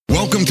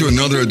Welcome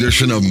to another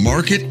edition of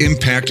Market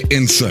Impact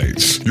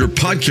Insights, your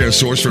podcast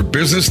source for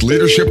business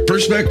leadership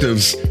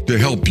perspectives to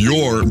help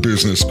your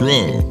business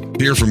grow.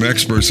 Hear from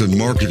experts in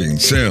marketing,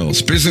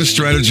 sales, business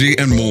strategy,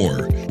 and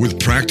more,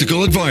 with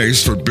practical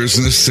advice for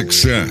business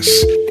success.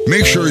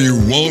 Make sure you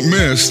won't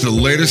miss the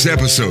latest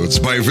episodes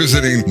by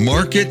visiting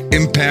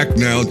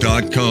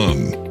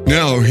marketimpactnow.com.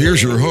 Now,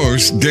 here's your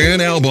host,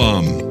 Dan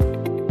Albaum.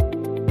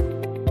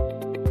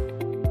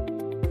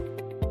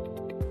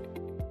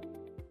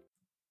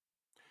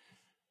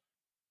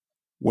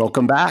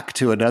 Welcome back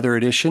to another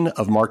edition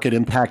of Market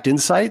Impact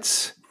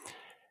Insights.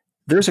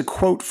 There's a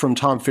quote from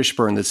Tom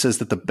Fishburne that says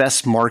that the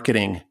best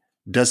marketing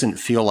doesn't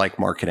feel like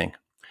marketing.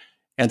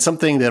 And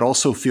something that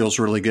also feels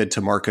really good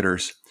to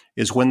marketers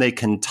is when they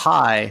can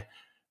tie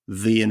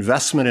the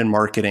investment in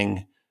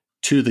marketing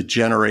to the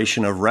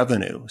generation of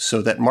revenue,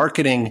 so that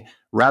marketing,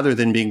 rather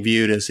than being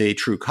viewed as a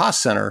true cost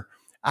center,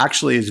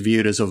 actually is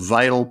viewed as a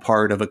vital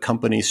part of a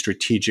company's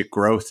strategic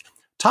growth,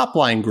 top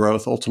line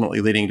growth, ultimately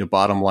leading to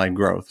bottom line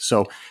growth.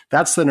 So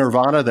that's the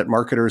nirvana that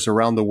marketers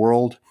around the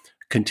world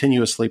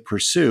continuously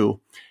pursue.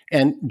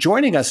 And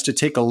joining us to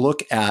take a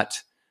look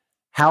at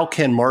how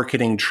can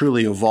marketing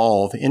truly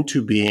evolve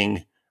into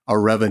being a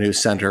revenue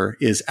center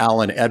is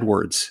Alan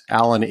Edwards.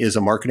 Alan is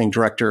a marketing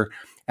director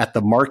at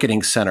the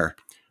Marketing Center,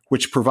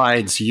 which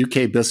provides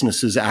UK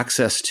businesses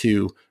access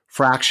to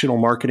fractional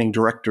marketing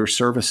director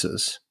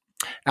services.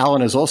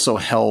 Alan has also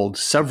held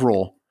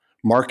several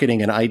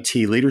marketing and IT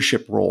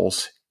leadership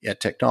roles at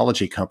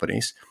technology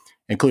companies,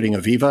 including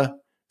Aviva,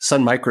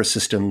 Sun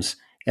Microsystems,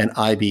 and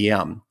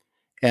IBM.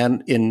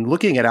 And in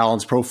looking at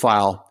Alan's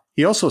profile,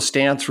 he also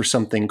stands for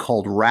something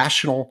called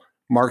rational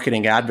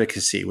marketing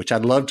advocacy, which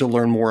I'd love to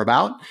learn more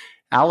about.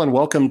 Alan,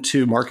 welcome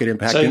to Market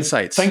Impact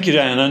Insights. Thank you,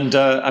 Dan, and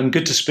I'm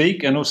good to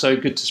speak, and also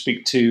good to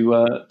speak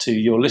to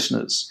your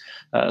listeners.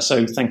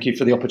 So thank you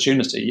for the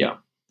opportunity. Yeah.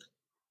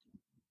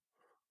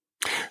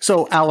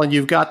 So, Alan,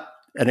 you've got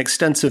an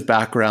extensive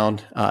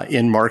background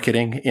in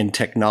marketing, in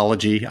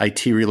technology,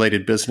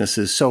 IT-related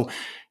businesses. So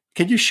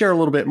can you share a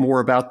little bit more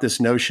about this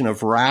notion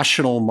of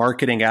rational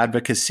marketing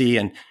advocacy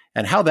and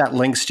how that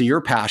links to your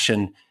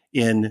passion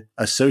in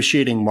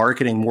associating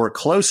marketing more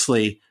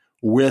closely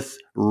with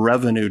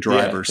revenue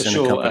drivers in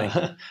a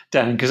company?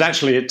 Dan, because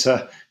actually it's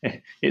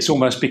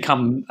almost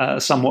become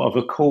somewhat of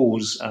a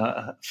cause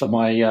for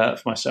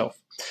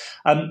myself.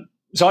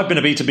 So I've been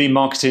a B2B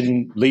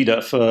marketing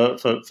leader for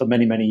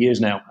many, many years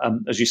now,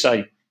 as you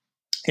say,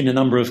 in a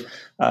number of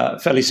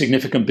fairly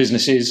significant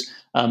businesses,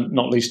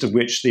 not least of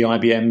which the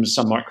IBMs,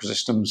 Sun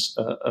Microsystems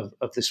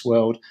of this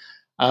world.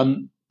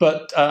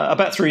 But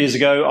about 3 years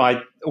ago,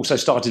 I also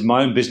started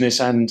my own business,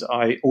 and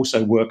I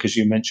also work, as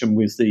you mentioned,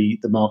 with the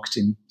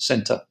Marketing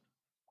Center.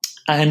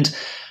 And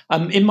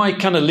in my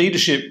kind of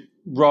leadership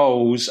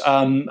roles,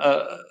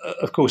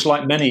 of course,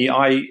 like many,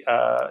 I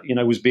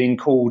was being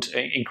called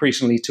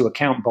increasingly to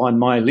account by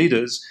my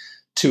leaders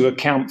to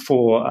account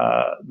for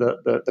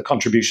the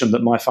contribution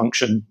that my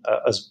function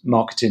as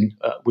marketing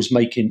was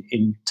making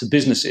into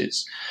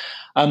businesses.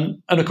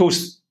 And of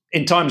course,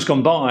 in times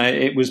gone by,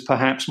 it was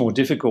perhaps more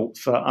difficult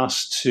for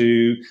us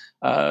to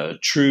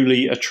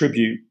truly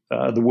attribute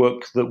the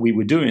work that we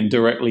were doing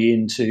directly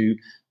into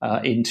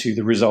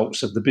the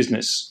results of the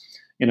business.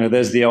 You know,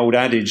 there's the old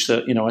adage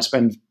that, I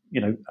spend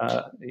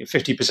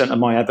 50% of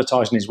my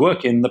advertising is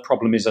working. The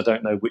problem is I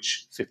don't know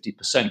which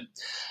 50%.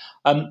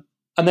 And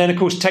then, of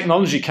course,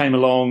 technology came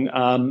along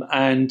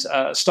and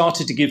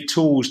started to give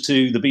tools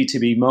to the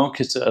B2B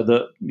marketer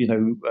that,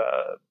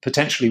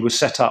 potentially was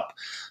set up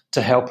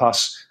to help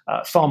us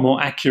far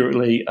more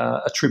accurately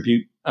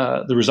attribute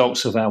the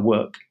results of our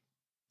work.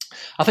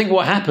 I think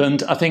what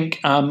happened,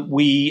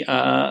 we,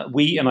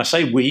 and I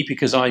say we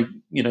because I,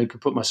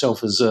 could put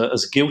myself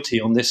as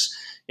guilty on this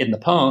in the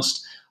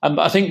past. But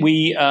I think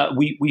we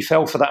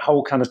fell for that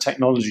whole kind of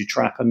technology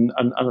trap, and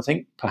I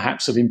think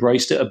perhaps have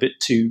embraced it a bit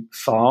too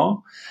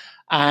far,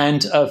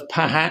 and have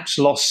perhaps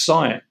lost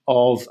sight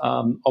of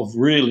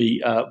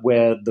really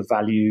where the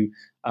value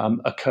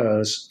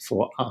occurs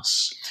for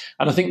us.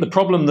 And I think the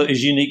problem that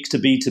is unique to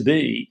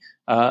B2B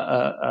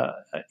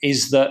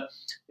is that,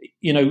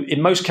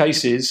 in most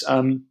cases,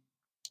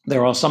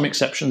 there are some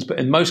exceptions, but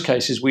in most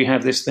cases, we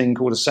have this thing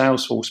called a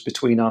sales force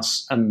between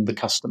us and the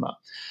customer.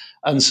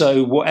 And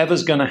so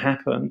whatever's going to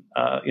happen,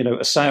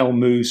 a sale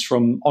moves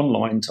from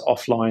online to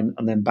offline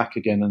and then back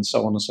again, and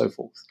so on and so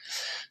forth.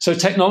 So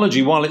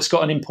technology, while it's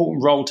got an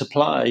important role to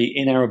play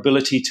in our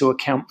ability to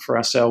account for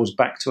ourselves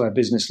back to our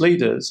business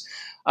leaders,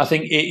 I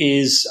think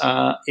it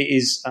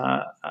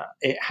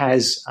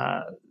has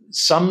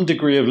some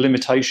degree of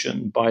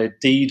limitation by a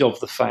deed of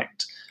the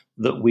fact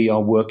that we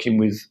are working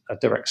with a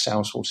direct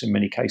sales force in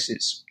many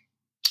cases.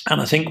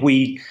 And I think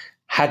we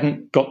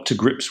hadn't got to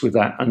grips with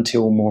that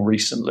until more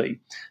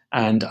recently.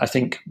 And I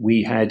think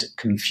we had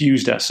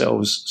confused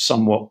ourselves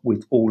somewhat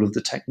with all of the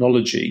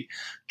technology,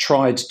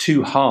 tried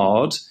too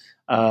hard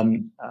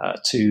to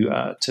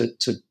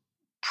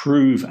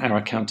prove our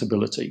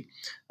accountability,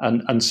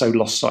 and so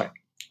lost sight.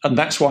 And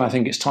that's why I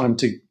think it's time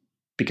to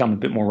become a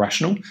bit more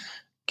rational,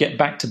 get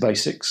back to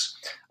basics.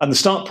 And the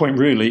start point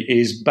really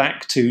is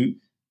back to,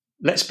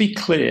 let's be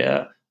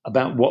clear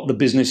about what the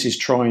business is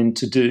trying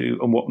to do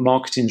and what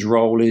marketing's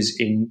role is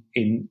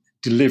in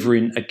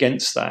delivering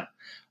against that,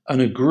 and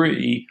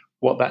agree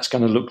what that's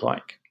going to look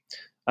like.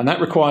 And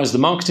that requires the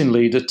marketing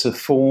leader to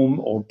form,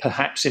 or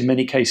perhaps in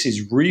many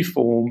cases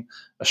reform,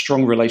 a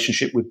strong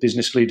relationship with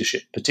business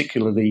leadership,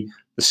 particularly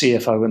the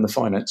CFO and the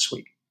finance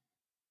suite.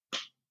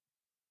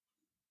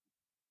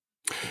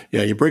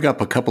 Yeah, you bring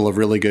up a couple of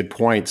really good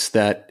points.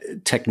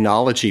 That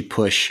technology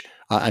push,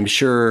 I'm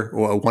sure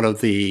one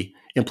of the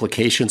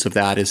implications of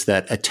that is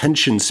that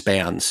attention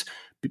spans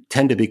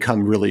tend to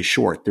become really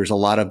short. There's a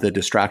lot of the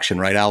distraction,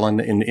 right, Alan,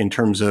 in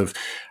terms of,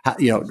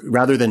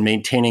 rather than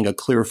maintaining a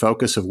clear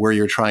focus of where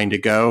you're trying to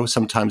go,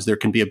 sometimes there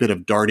can be a bit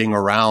of darting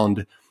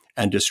around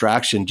and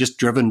distraction just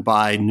driven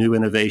by new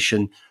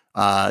innovation,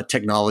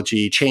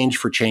 technology, change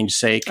for change's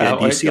sake. Do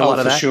you see a lot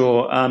of that? For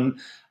sure.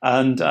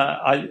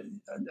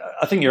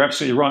 I think you're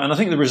absolutely right. And I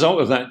think the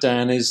result of that,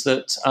 Dan, is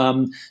that,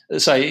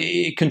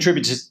 it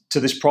contributed to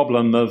this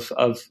problem of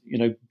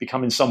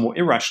becoming somewhat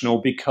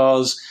irrational,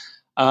 because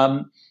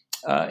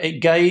it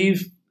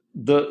gave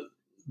the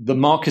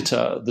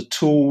marketer the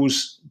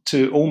tools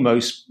to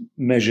almost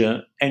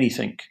measure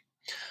anything,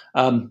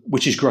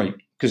 which is great,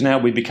 because now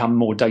we become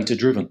more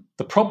data-driven.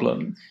 The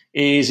problem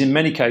is, in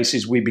many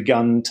cases, we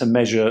begun to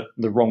measure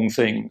the wrong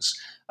things.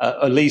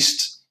 At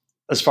least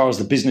as far as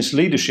the business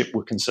leadership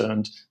were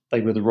concerned,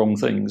 they were the wrong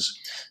things.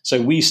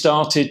 So we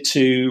started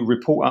to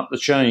report up the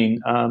chain,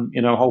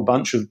 a whole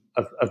bunch of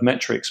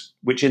metrics,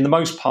 which in the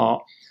most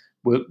part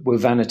were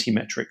vanity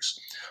metrics,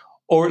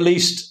 or at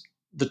least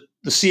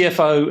the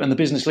CFO and the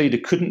business leader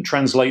couldn't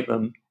translate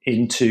them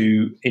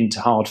into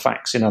hard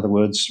facts, in other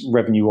words,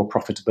 revenue or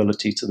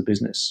profitability to the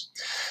business.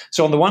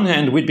 So on the one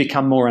hand, we'd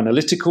become more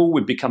analytical,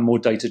 we'd become more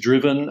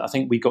data-driven. I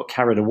think we got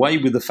carried away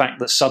with the fact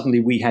that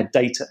suddenly we had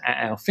data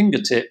at our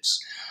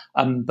fingertips,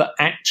 but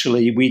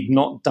actually we'd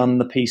not done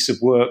the piece of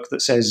work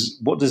that says,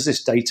 what does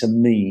this data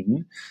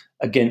mean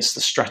against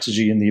the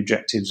strategy and the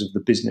objectives of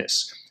the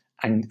business?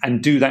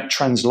 And do that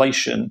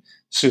translation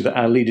so that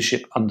our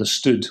leadership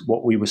understood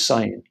what we were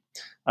saying.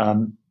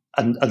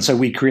 And so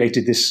we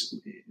created this,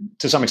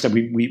 to some extent,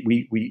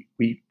 we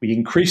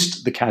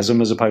increased the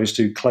chasm as opposed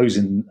to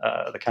closing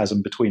the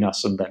chasm between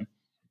us and them.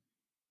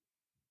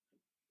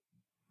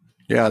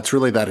 Yeah, it's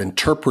really that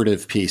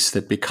interpretive piece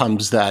that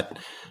becomes that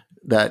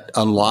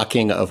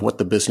unlocking of what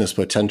the business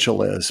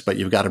potential is, but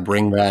you've got to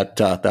bring that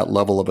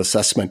level of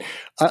assessment.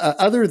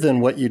 Other than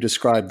what you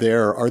described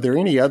there, are there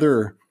any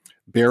other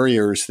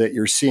barriers that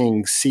you're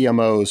seeing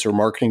CMOs or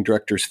marketing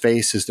directors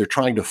face as they're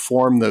trying to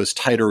form those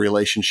tighter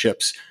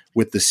relationships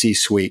with the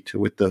C-suite,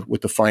 with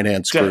the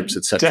finance groups,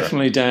 et cetera?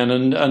 Definitely, Dan.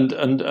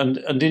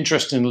 And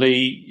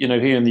interestingly,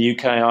 here in the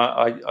UK,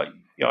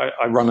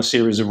 I run a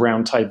series of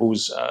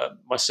roundtables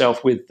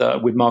myself with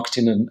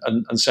marketing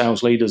and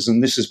sales leaders,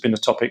 and this has been a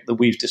topic that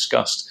we've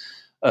discussed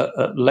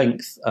at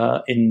length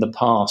in the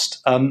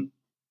past.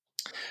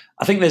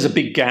 I think there's a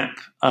big gap,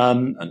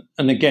 and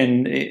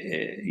again,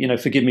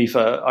 forgive me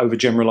for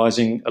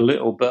overgeneralizing a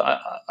little,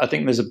 but I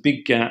think there's a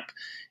big gap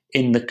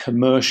in the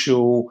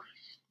commercial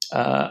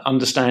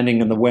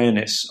understanding and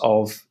awareness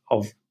of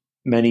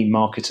many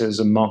marketers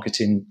and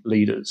marketing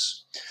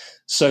leaders,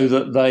 so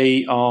that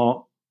they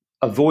are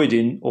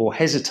avoiding or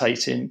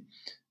hesitating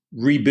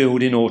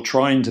rebuilding or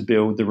trying to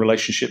build the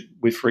relationship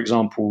with, for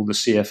example, the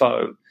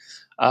CFO,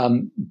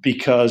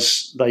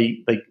 because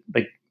they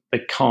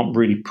can't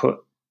really put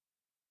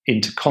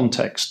into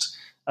context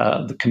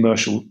the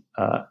commercial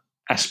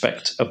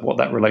aspect of what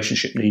that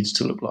relationship needs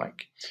to look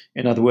like.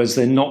 In other words,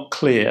 they're not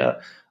clear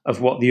of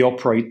what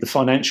the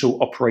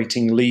financial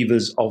operating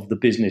levers of the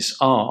business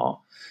are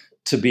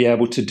to be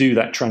able to do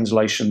that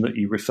translation that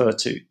you refer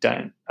to,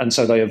 Dan. And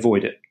so they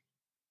avoid it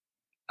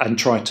and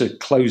try to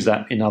close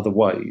that in other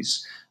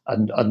ways,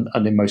 and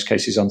in most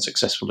cases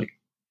unsuccessfully.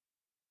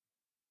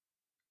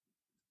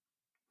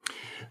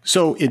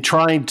 So in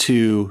trying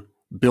to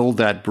build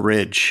that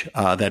bridge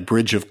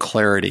of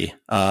clarity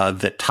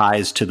that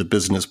ties to the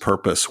business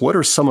purpose, what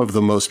are some of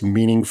the most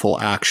meaningful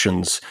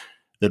actions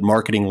that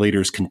marketing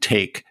leaders can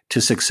take to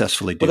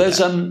successfully do that?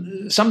 Well,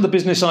 there's some of the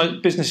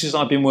businesses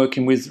I've been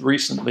working with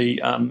recently,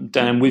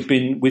 Dan. We've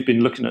been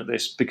looking at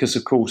this because,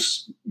 of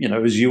course,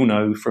 as you'll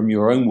know from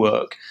your own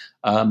work,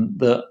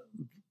 that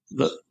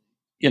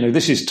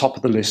this is top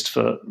of the list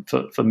for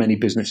many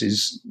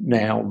businesses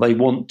now. They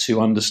want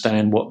to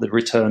understand what the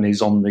return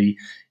is on the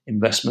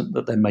investment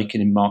that they're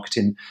making in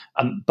marketing,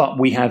 but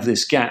we have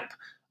this gap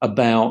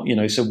about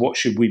so what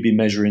should we be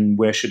measuring,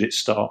 where should it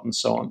start, and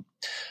so on.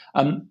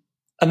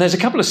 And there's a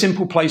couple of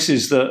simple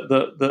places that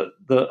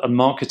a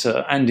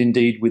marketer and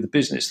indeed with a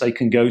business they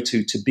can go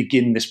to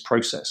begin this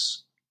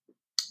process,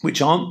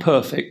 which aren't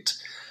perfect,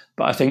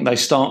 but I think they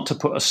start to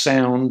put a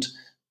sound,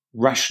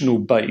 rational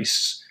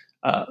base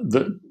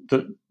that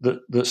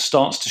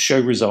starts to show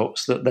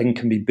results that then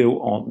can be built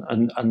on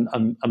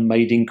and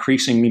made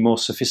increasingly more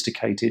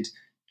sophisticated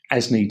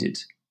as needed.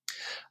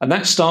 And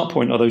that start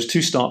point, or those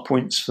two start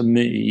points for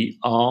me,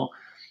 are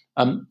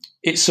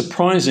It's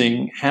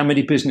surprising how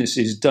many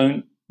businesses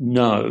don't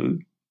know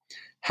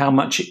how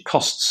much it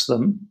costs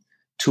them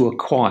to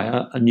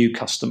acquire a new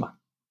customer.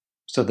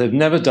 So they've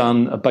never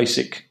done a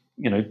basic,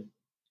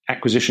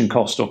 acquisition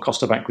cost or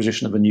cost of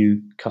acquisition of a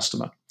new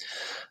customer.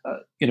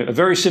 A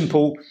very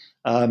simple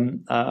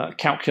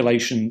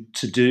calculation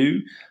to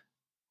do.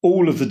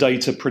 All of the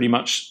data pretty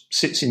much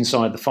sits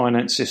inside the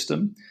finance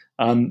system,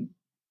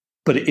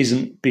 but it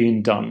isn't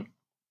being done.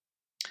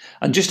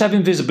 And just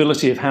having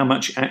visibility of how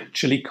much it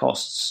actually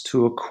costs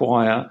to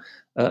acquire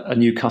a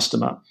new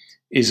customer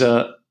is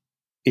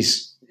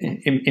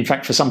in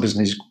fact, for some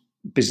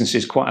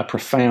businesses quite a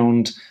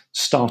profound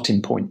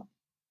starting point,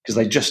 because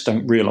they just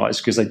don't realize,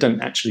 because they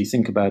don't actually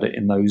think about it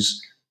in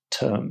those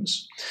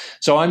terms.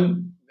 So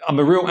I'm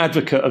a real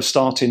advocate of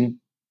starting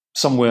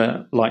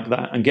somewhere like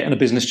that and getting a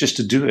business just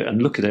to do it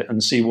and look at it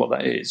and see what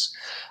that is.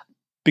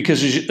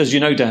 Because as you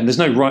know, Dan, there's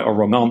no right or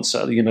wrong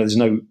answer. There's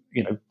no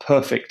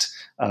perfect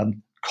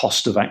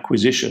cost of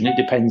acquisition. It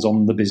depends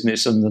on the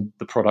business and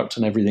the product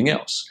and everything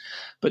else.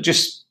 But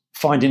just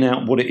finding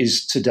out what it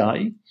is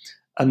today,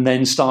 and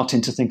then starting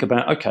to think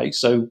about, okay,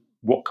 so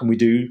what can we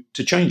do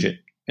to change it?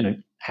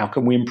 How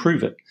can we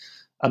improve it?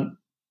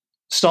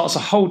 Starts a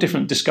whole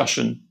different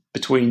discussion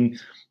between,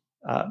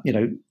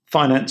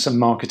 finance and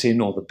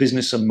marketing, or the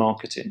business and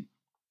marketing.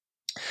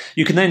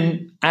 You can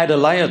then add a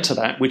layer to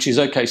that, which is,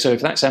 okay, so if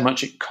that's how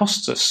much it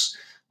costs us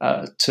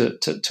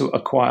to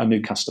acquire a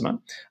new customer,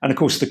 and of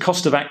course the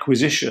cost of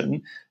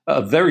acquisition at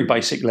a very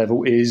basic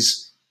level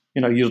is,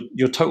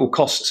 your total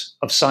cost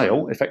of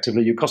sale,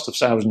 effectively your cost of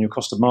sales and your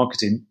cost of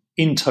marketing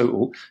in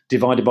total,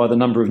 divided by the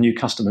number of new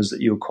customers that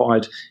you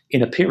acquired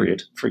in a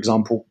period, for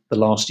example, the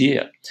last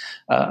year.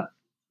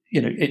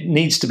 It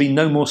needs to be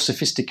no more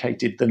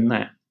sophisticated than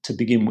that to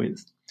begin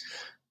with.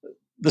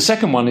 The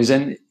second one is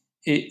then,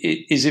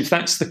 is if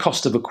that's the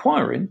cost of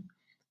acquiring,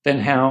 then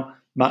how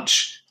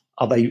much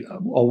are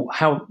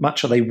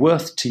they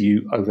worth to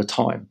you over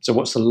time? So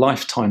what's the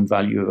lifetime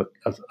value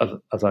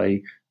of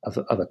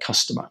a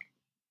customer?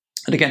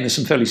 And again, there's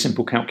some fairly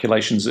simple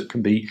calculations that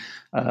can be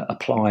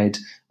applied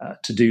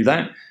to do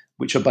that,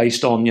 which are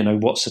based on,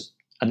 what's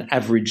an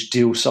average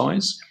deal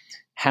size,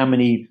 how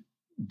many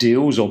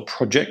deals or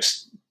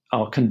projects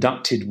are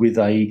conducted with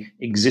a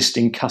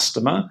existing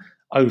customer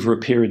over a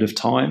period of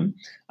time,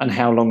 and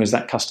how long has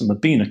that customer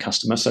been a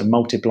customer, so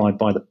multiplied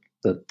by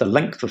the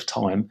length of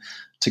time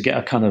to get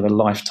a kind of a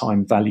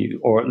lifetime value,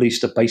 or at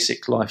least a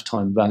basic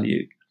lifetime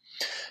value.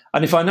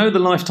 And if I know the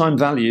lifetime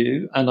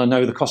value and I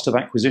know the cost of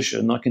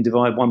acquisition, I can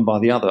divide one by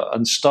the other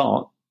and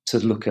start to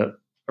look at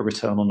a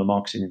return on the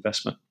marketing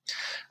investment.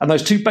 And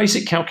those two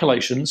basic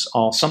calculations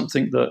are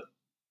something that,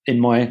 in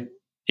my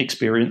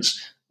experience,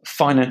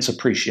 finance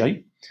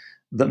appreciate,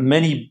 that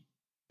many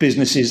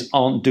businesses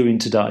aren't doing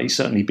today,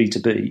 certainly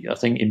B2B. I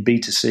think in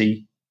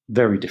B2C,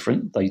 very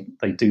different.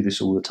 They do this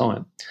all the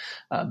time.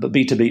 But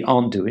B2B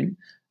aren't doing.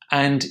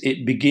 And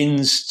it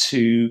begins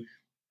to,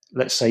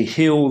 let's say,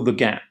 heal the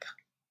gap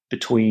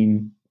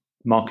between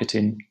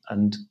marketing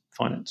and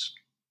finance.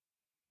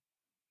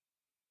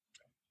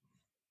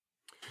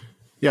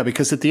 Yeah,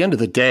 because at the end of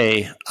the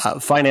day,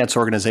 finance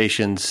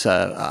organizations,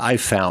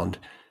 I've found,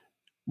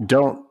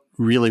 don't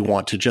really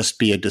want to just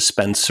be a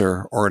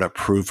dispenser or an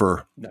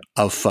approver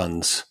of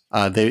funds.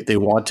 They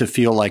want to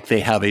feel like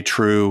they have a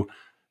true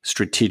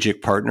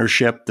strategic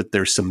partnership, that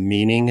there's some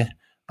meaning,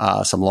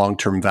 some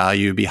long-term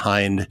value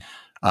behind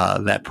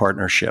that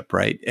partnership,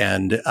 right?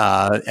 And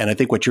I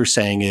think what you're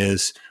saying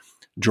is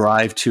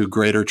drive to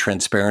greater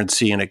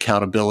transparency and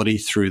accountability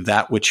through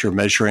that which you're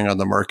measuring on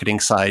the marketing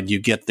side. You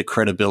get the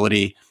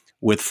credibility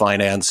with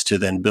finance to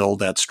then build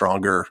that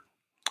stronger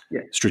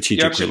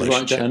strategic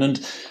relationship. Right, Dan.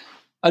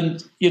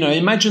 And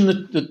imagine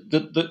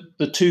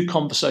the two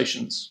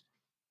conversations.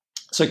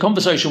 So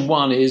conversation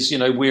one is,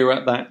 we're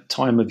at that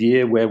time of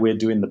year where we're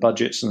doing the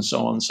budgets and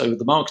so on. So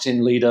the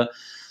marketing leader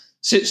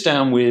sits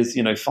down with,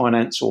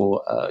 finance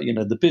or,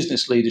 the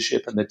business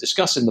leadership, and they're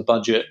discussing the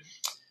budget.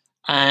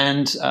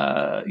 And,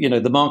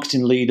 the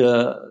marketing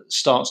leader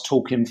starts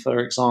talking, for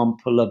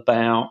example,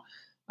 about,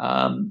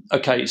 last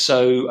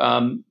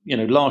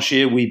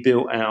year we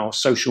built our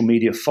social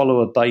media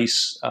follower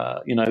base,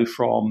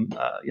 from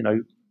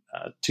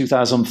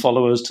 2,000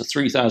 followers to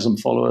 3,000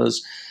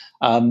 followers.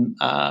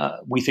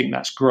 We think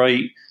that's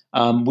great.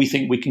 We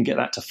think we can get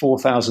that to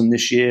 4,000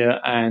 this year.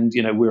 And,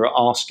 we're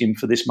asking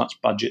for this much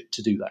budget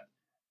to do that.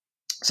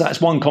 So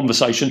that's one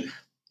conversation.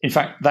 In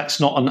fact,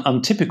 that's not an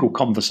untypical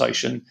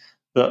conversation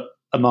that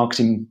a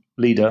marketing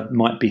leader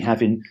might be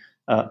having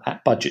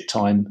at budget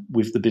time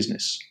with the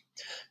business.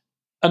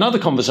 Another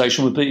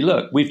conversation would be,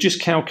 look, we've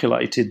just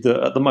calculated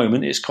that at the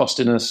moment it's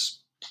costing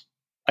us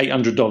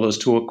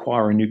 $800 to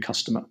acquire a new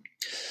customer.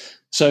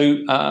 So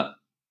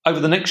over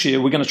the next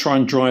year, we're going to try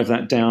and drive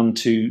that down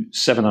to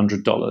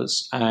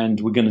 $700, and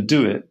we're going to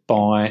do it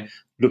by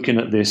looking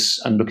at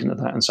this and looking at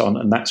that and so on.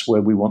 And that's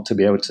where we want to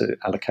be able to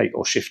allocate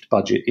or shift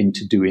budget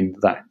into doing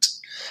that.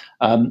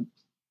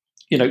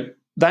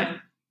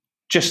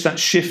 That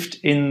shift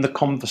in the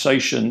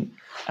conversation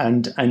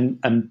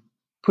and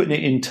putting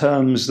it in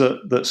terms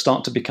that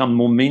start to become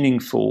more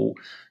meaningful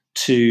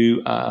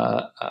to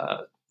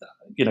the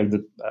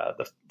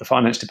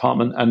finance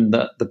department and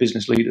the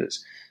business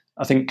leaders,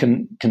 I think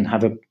can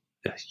have a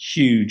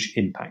huge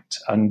impact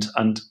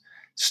and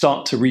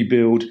start to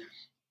rebuild,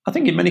 I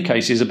think in many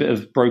cases, a bit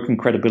of broken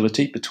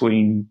credibility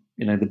between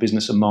the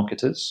business and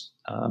marketers.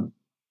 And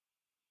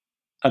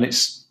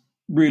it's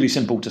really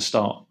simple to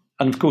start.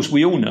 And of course,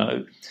 we all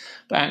know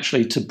that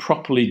actually to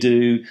properly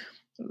do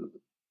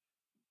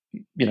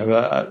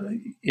a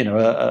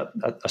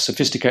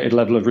sophisticated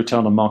level of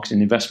return on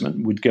marketing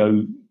investment would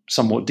go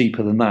somewhat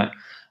deeper than that.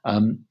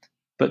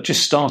 But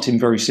just starting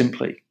very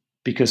simply,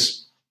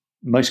 because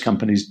most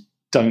companies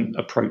don't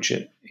approach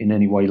it in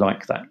any way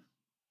like that.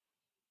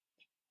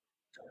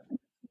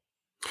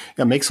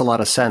 It makes a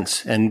lot of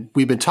sense. And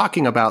we've been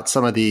talking about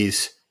some of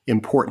these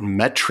important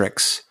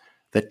metrics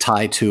that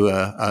tie to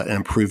an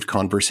improved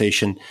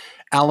conversation.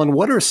 Alan,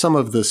 what are some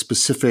of the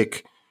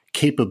specific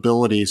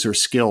capabilities or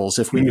skills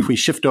if we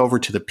shift over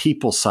to the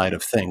people side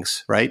of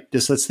things, right?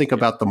 Just let's think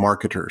about the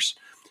marketers.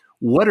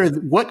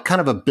 What kind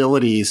of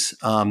abilities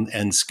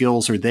and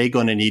skills are they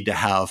going to need to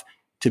have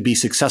to be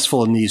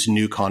successful in these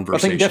new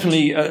conversations? I think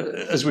definitely,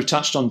 as we've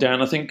touched on,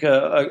 Dan, I think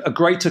a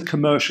greater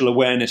commercial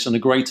awareness and a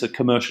greater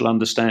commercial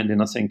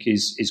understanding, I think,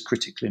 is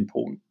critically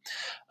important,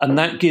 and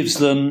that gives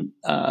them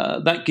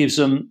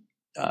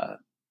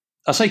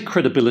I say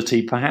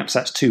credibility. Perhaps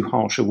that's too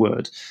harsh a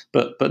word,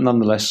 but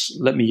nonetheless,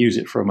 let me use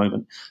it for a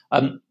moment.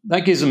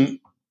 That gives them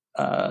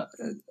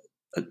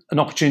an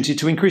opportunity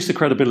to increase the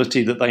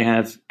credibility that they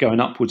have going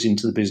upwards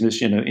into the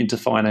business, into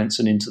finance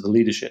and into the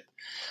leadership,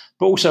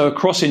 but also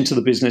across into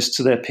the business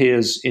to their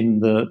peers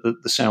in the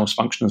sales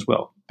function as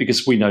well,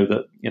 because we know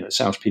that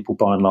salespeople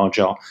by and large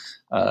are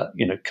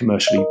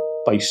commercially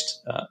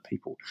based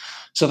people.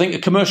 So I think a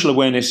commercial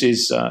awareness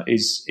is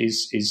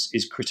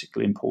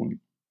critically important.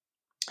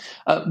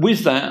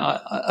 With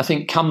that, I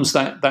think comes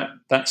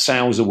that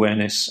sales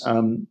awareness.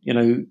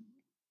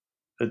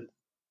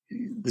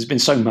 There's been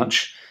so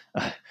much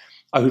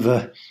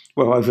over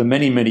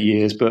many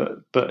years,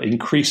 but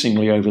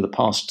increasingly over the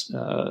past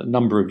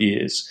number of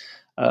years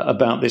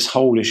about this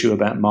whole issue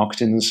about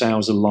marketing and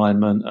sales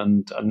alignment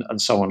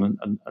and so on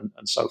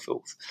and so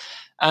forth.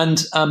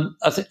 And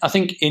I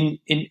think in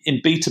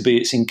B2B,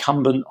 it's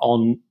incumbent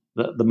on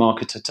the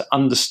marketer to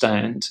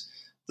understand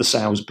the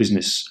sales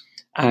business,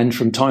 and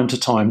from time to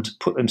time to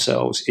put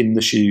themselves in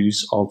the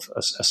shoes of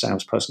a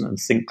salesperson and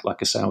think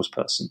like a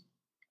salesperson.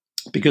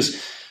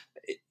 Because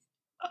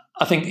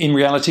I think in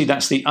reality,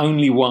 that's the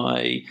only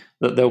way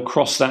that they'll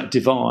cross that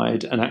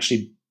divide and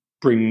actually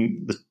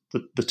bring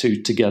the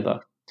two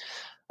together.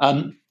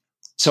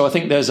 So I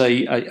think there's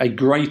a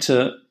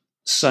greater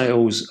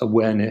sales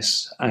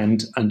awareness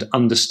and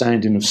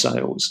understanding of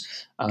sales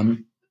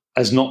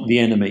as not the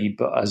enemy,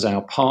 but as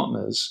our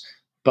partners.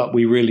 But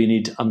we really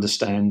need to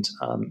understand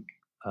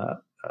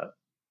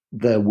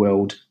their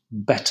world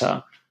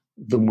better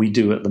than we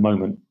do at the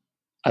moment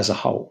as a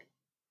whole.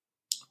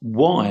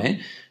 Why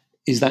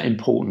is that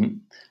important?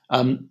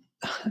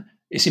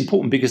 It's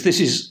important because this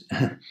is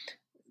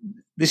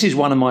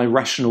one of my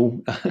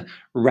rational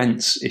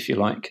rants, if you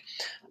like.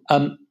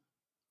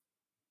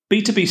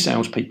 B2B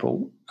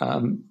salespeople,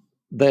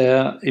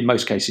 they're in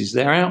most cases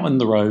they're out on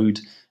the road,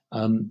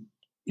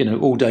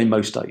 all day,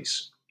 most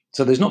days.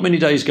 So there's not many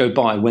days go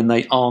by when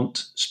they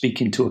aren't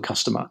speaking to a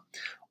customer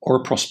or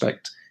a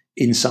prospect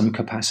in some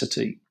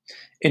capacity.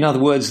 In other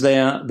words,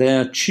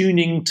 they're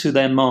tuning to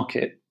their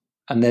market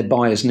and their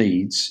buyer's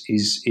needs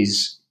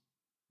is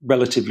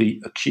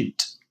relatively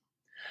acute.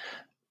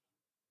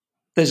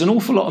 There's an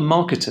awful lot of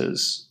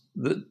marketers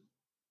that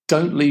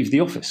don't leave the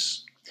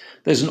office.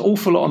 There's an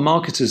awful lot of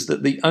marketers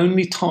that the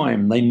only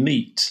time they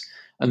meet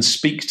and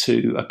speak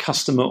to a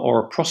customer or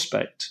a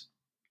prospect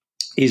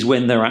is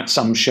when they're at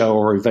some show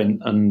or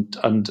event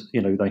and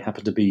they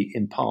happen to be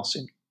in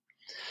passing.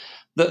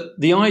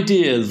 The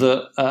idea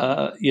that,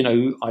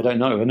 I don't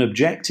know, an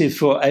objective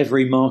for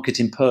every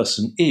marketing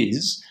person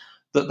is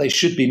that they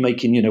should be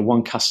making,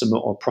 one customer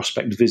or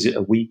prospect visit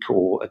a week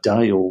or a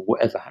day or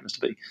whatever it happens to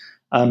be,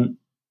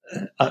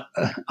 I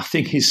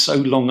think is so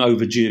long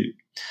overdue.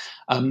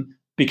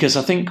 Because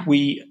I think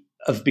we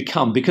have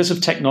become, because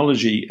of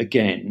technology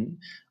again,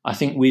 I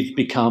think we've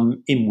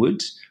become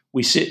inward.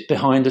 We sit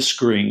behind a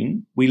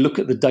screen, we look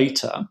at the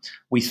data,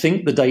 we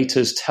think the data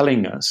is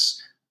telling us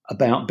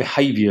about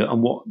behavior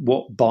and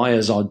what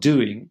buyers are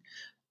doing,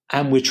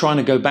 and we're trying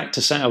to go back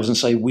to sales and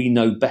say we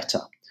know better,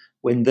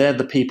 when they're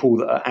the people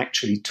that are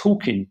actually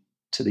talking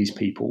to these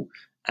people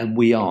and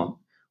we aren't.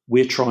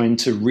 We're trying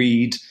to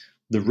read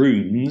the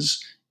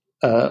runes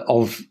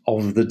of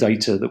the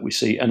data that we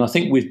see. And I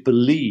think we've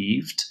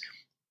believed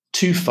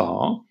too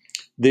far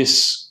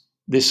this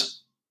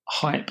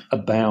hype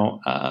about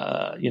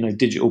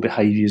digital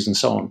behaviors and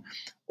so on,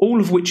 all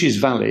of which is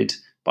valid,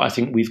 but I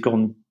think we've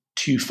gone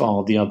too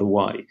far the other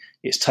way.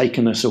 It's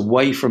taken us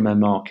away from our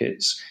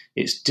markets.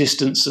 It's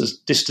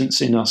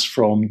distancing us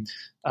from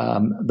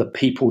the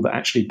people that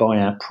actually buy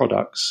our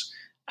products,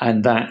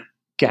 and that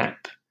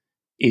gap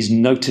is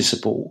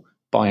noticeable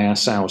by our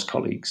sales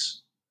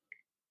colleagues.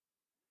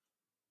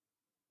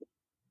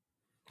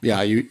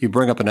 Yeah, you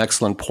bring up an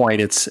excellent point.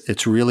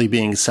 It's really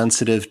being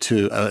sensitive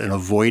to and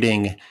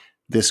avoiding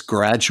this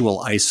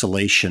gradual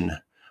isolation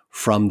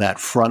from that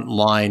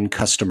frontline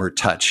customer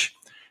touch,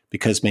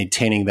 because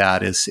maintaining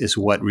that is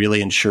what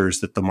really ensures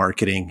that the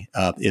marketing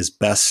is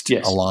best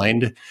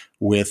aligned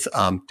with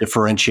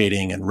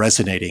differentiating and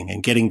resonating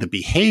and getting the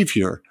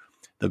behavior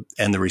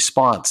and the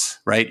response,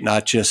 right?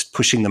 Not just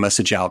pushing the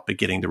message out, but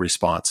getting the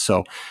response.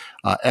 So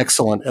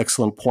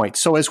excellent point.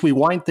 So as we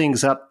wind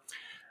things up,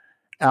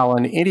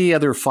 Alan, any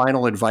other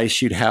final advice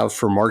you'd have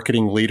for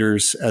marketing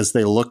leaders as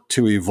they look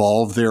to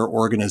evolve their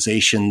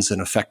organizations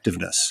and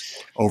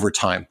effectiveness over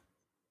time?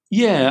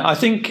 Yeah, I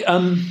think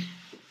I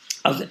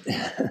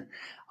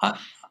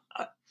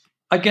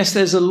guess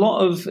there's a lot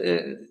of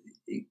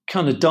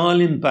kind of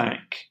dialing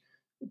back,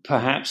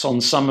 perhaps,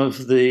 on some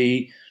of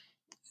the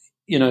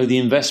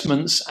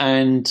investments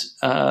and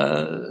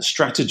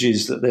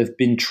strategies that they've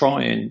been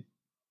trying,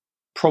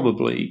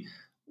 probably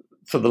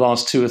for the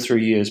last 2 or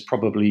 3 years,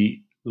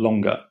 probably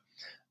longer,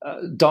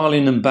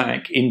 dialing them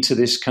back into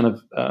this kind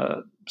of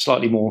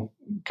slightly more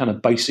kind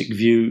of basic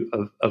view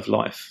of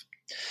life.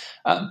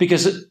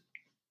 Because,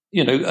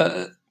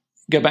 go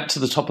back to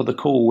the top of the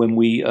call when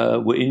we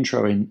were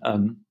introing,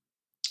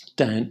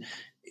 Dan,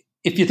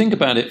 if you think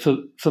about it,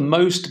 for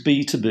most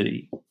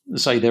B2B,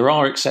 say there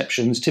are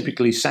exceptions,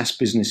 typically SaaS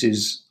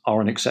businesses are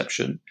an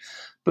exception,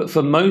 but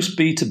for most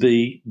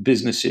B2B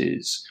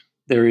businesses,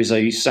 there is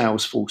a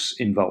sales force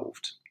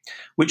involved,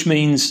 which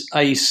means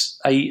a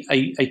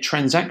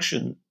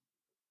transaction,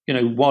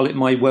 while it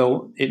may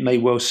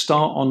well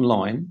start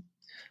online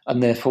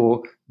and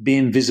therefore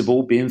being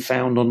visible, being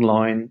found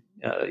online,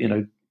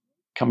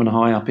 coming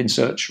high up in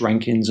search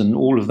rankings and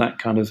all of that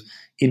kind of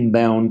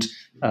inbound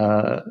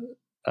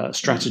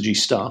strategy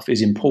stuff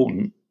is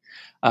important.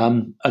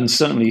 And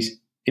certainly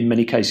in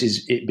many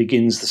cases, it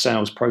begins the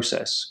sales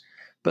process.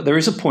 But there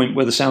is a point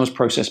where the sales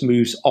process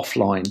moves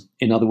offline.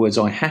 In other words,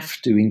 I have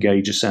to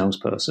engage a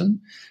salesperson,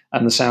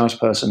 and the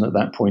salesperson at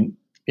that point,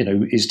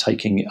 is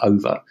taking it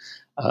over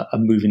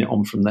and moving it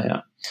on from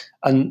there.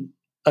 And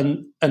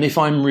if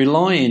I'm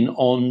relying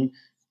on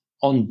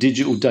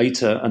digital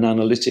data and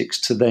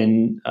analytics to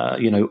then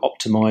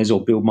optimize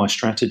or build my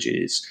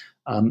strategies,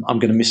 I'm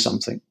going to miss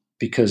something,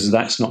 because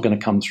that's not going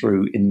to come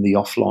through in the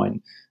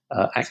offline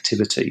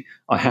activity.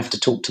 I have to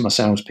talk to my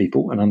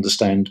salespeople and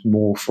understand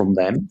more from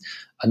them.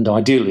 And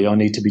ideally, I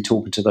need to be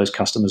talking to those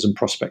customers and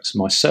prospects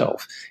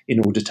myself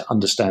in order to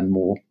understand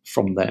more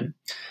from them.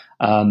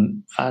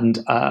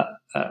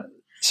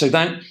 So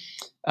that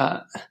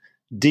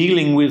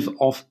dealing with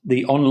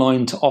the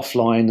online to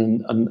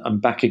offline and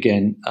back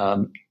again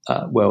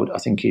world, I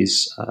think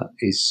is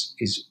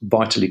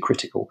vitally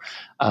critical.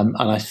 And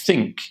I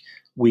think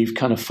we've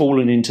kind of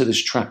fallen into this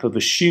trap of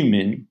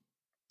assuming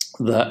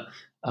that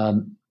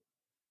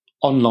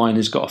online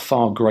has got a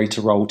far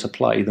greater role to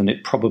play than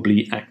it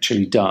probably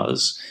actually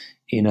does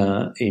in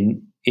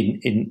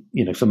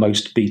for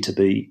most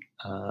B2B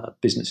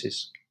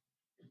businesses.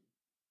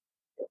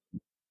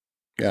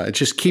 Yeah, it's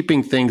just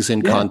keeping things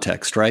in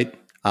context, right?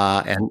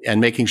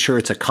 And making sure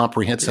it's a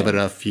comprehensive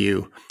enough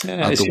view of the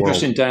world. It's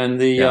interesting, Dan.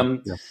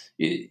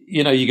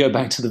 You go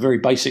back to the very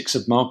basics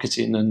of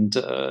marketing, and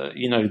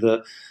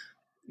the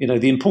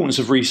importance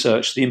of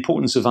research, the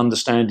importance of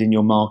understanding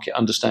your market,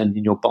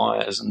 understanding your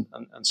buyers, and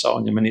so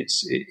on. I mean,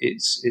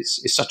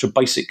 it's such a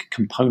basic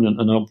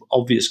component and an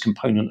obvious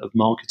component of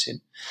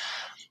marketing.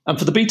 And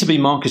for the B2B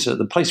marketer,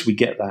 the place we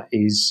get that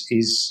is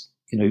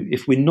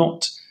if we're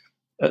not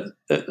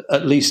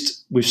at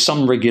least with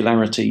some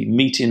regularity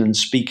meeting and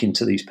speaking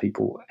to these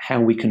people,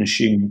 how we can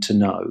assume to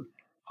know,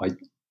 I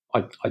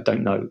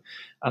don't know.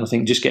 And I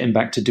think just getting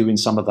back to doing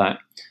some of that,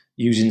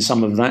 using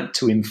some of that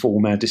to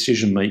inform our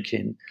decision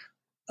making,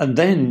 and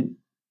then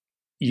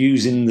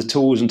using the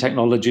tools and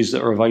technologies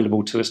that are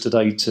available to us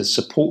today to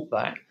support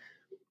that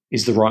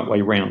is the right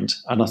way round.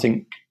 And I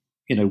think,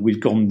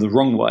 we've gone the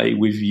wrong way.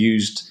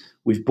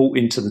 We've bought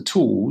into the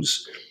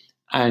tools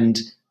and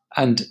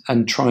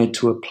tried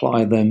to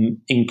apply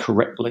them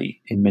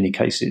incorrectly in many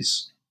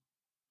cases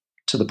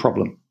to the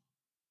problem.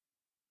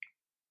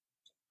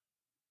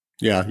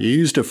 Yeah, you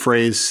used a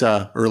phrase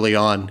early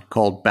on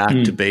called back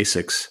to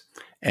basics.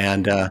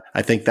 And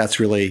I think that's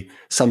really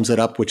sums it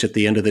up, which at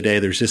the end of the day,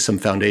 there's just some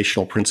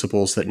foundational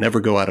principles that never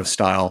go out of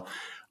style.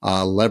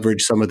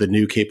 Leverage some of the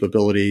new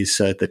capabilities,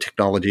 the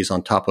technologies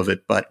on top of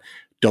it, but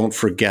don't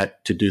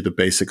forget to do the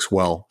basics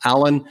well.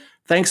 Alan,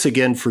 thanks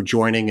again for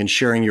joining and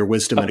sharing your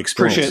wisdom and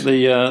experience.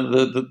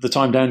 Appreciate the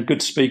time, Dan. Good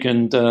to speak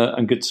and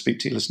good to speak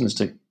to your listeners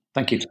too.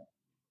 Thank you.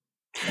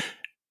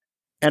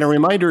 And a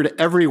reminder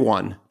to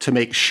everyone to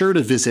make sure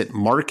to visit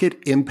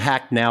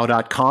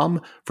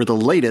marketimpactnow.com for the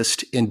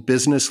latest in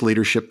business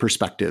leadership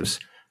perspectives.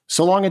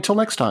 So long until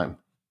next time.